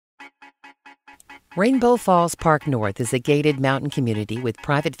Rainbow Falls Park North is a gated mountain community with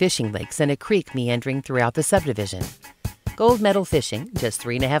private fishing lakes and a creek meandering throughout the subdivision. Gold Medal Fishing, just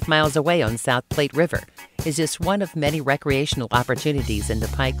 3.5 miles away on South Platte River, is just one of many recreational opportunities in the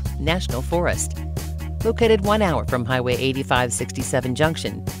Pike National Forest. Located 1 hour from Highway 8567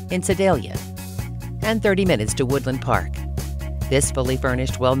 Junction in Sedalia, and 30 minutes to Woodland Park. This fully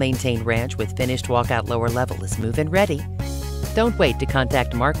furnished, well-maintained ranch with finished walkout lower level is move-in ready. Don't wait to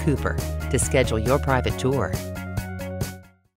contact Mark Cooper to schedule your private tour.